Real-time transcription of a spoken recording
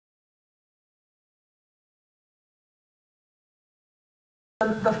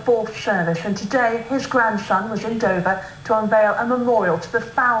the fourth service, and today his grandson was in Dover to unveil a memorial to the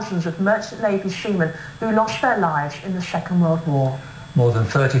thousands of Merchant Navy seamen who lost their lives in the Second World War. More than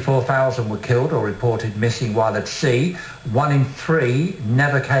 34,000 were killed or reported missing while at sea. 1 in 3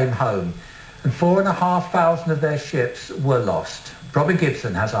 never came home, and 4,500 of their ships were lost. Robin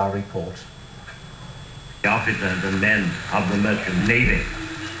Gibson has our report. The officers and men of the Merchant Navy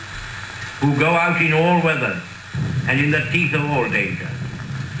who go out in all weathers and in the teeth of all danger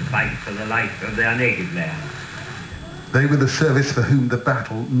to fight for the life of their native land. They were the service for whom the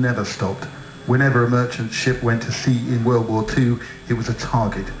battle never stopped. Whenever a merchant ship went to sea in World War II, it was a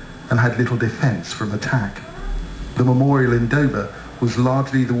target and had little defence from attack. The memorial in Dover was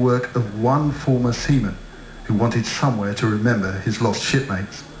largely the work of one former seaman who wanted somewhere to remember his lost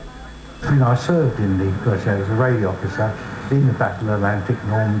shipmates. I served in the British as a radio officer in the Battle of Atlantic,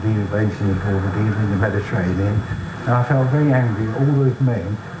 Normandy, invasion of Normandy, in the Mediterranean, and I felt very angry. All those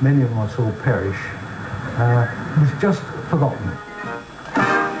men, many of them I saw perish, was just forgotten.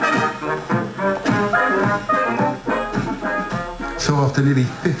 So after nearly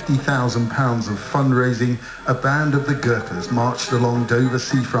 £50,000 of fundraising, a band of the Gurkhas marched along Dover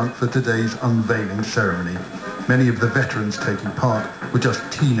seafront for today's unveiling ceremony. Many of the veterans taking part were just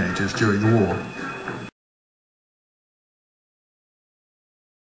teenagers during the war.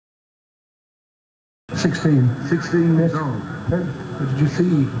 Sixteen years old. Did you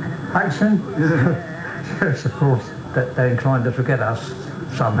see accent? Yes, of course. They're inclined to forget us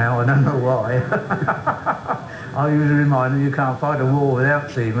somehow. I don't know why. I usually remind them you can't fight a war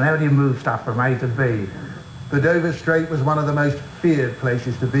without seamen. How do you move stuff from A to B? The Dover Strait was one of the most feared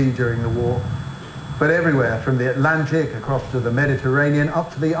places to be during the war. But everywhere, from the Atlantic across to the Mediterranean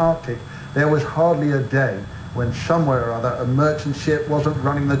up to the Arctic, there was hardly a day when somewhere or other a merchant ship wasn't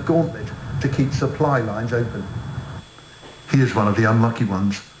running the gauntlet to keep supply lines open. Here's one of the unlucky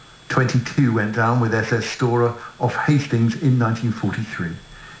ones. 22 went down with SS Storer off Hastings in 1943.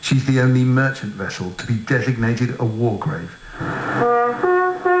 She's the only merchant vessel to be designated a war grave.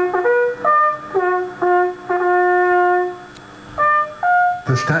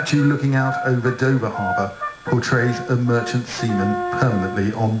 The statue looking out over Dover Harbour portrays a merchant seaman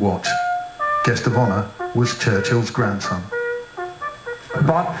permanently on watch. Guest of honour was Churchill's grandson.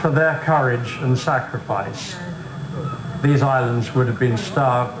 But for their courage and sacrifice, these islands would have been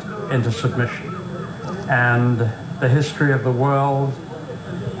starved into submission, and the history of the world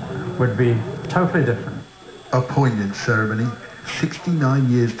would be totally different. A poignant ceremony, 69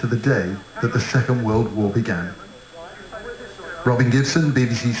 years to the day that the Second World War began. Robin Gibson,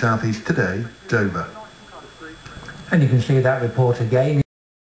 BBC South East Today, Dover. And you can see that report again